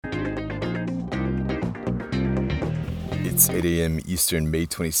It's 8 a.m. Eastern, May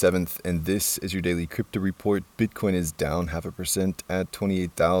 27th, and this is your daily crypto report. Bitcoin is down 0.5% at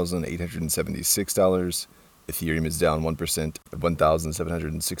 $28,876. Ethereum is down 1% at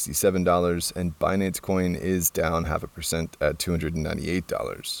 $1,767, and Binance Coin is down 0.5% at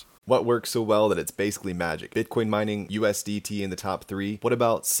 $298. What works so well that it's basically magic? Bitcoin mining, USDT in the top 3. What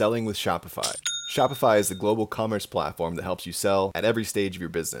about selling with Shopify? Shopify is the global commerce platform that helps you sell at every stage of your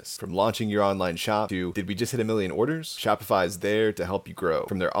business. From launching your online shop to, did we just hit 1 million orders? Shopify is there to help you grow.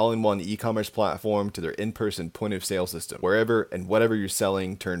 From their all-in-one e-commerce platform to their in-person point-of-sale system. Wherever and whatever you're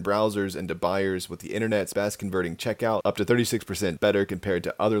selling, turn browsers into buyers with the internet's best converting checkout, up to 36% better compared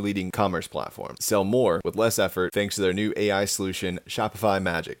to other leading commerce platforms. Sell more with less effort thanks to their new AI solution, Shopify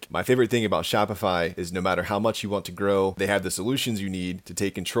Magic. My favorite thing about Shopify is no matter how much you want to grow, they have the solutions you need to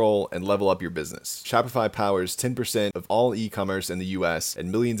take control and level up your business. Shopify powers 10% of all e-commerce in the US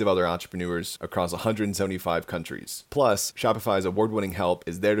and millions of other entrepreneurs across 175 countries. Plus, Shopify's award-winning help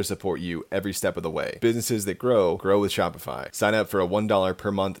is there to support you every step of the way. Businesses that grow with Shopify. Sign up for a $1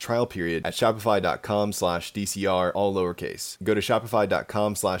 per month trial period at shopify.com/DCR, all lowercase. Go to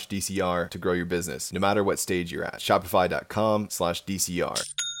shopify.com/DCR to grow your business, no matter what stage you're at. Shopify.com/DCR.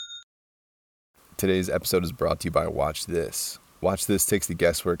 Today's episode is brought to you by Watch This. Watch This takes the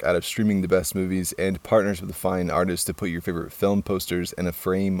guesswork out of streaming the best movies and partners with fine artists to put your favorite film posters in a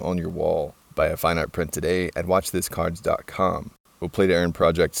frame on your wall. Buy a fine art print today at watchthiscards.com. We'll Play to Earn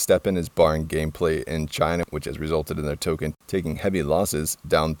project STEPN is barring gameplay in China, which has resulted in their token taking heavy losses,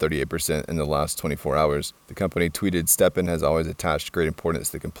 down 38% in the last 24 hours. The company tweeted, STEPN has always attached great importance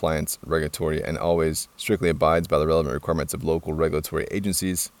to compliance, regulatory, and always strictly abides by the relevant requirements of local regulatory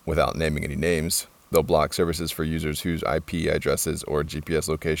agencies, without naming any names. They'll block services for users whose IP addresses or GPS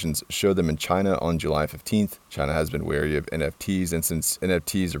locations show them in China on July 15th. China has been wary of NFTs, and since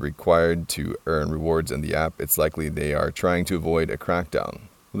NFTs are required to earn rewards in the app, it's likely they are trying to avoid a crackdown.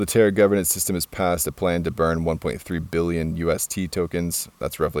 Well, the Terra governance system has passed a plan to burn 1.3 billion UST tokens.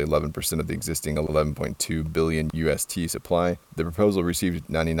 That's roughly 11% of the existing 11.2 billion UST supply. The proposal received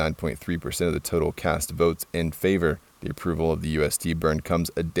 99.3% of the total cast votes in favor. The approval of the UST burn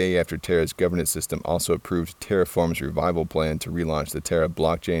comes a day after Terra's governance system also approved Terraform's revival plan to relaunch the Terra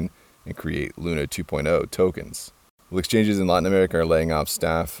blockchain and create Luna 2.0 tokens. Well, exchanges in Latin America are laying off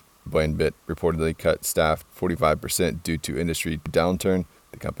staff. Bit reportedly cut staff 45% due to industry downturn.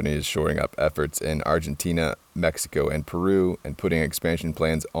 The company is shoring up efforts in Argentina, Mexico, and Peru, and putting expansion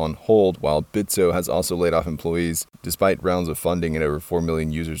plans on hold, while Bitso has also laid off employees, despite rounds of funding and over 4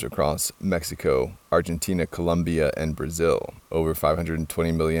 million users across Mexico, Argentina, Colombia, and Brazil. Over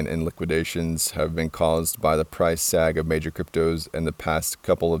 520 million in liquidations have been caused by the price sag of major cryptos in the past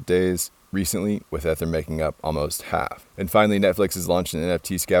couple of days. Recently, with Ether making up almost half. And finally, Netflix has launched an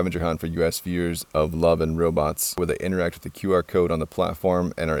NFT scavenger hunt for US viewers of Love and Robots, where they interact with the QR code on the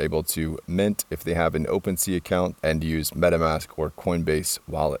platform and are able to mint if they have an OpenSea account and use MetaMask or Coinbase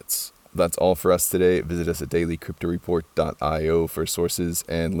wallets. That's all for us today. Visit us at dailycryptoreport.io for sources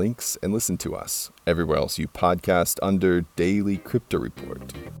and links, and listen to us everywhere else you podcast under Daily Crypto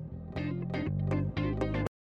Report.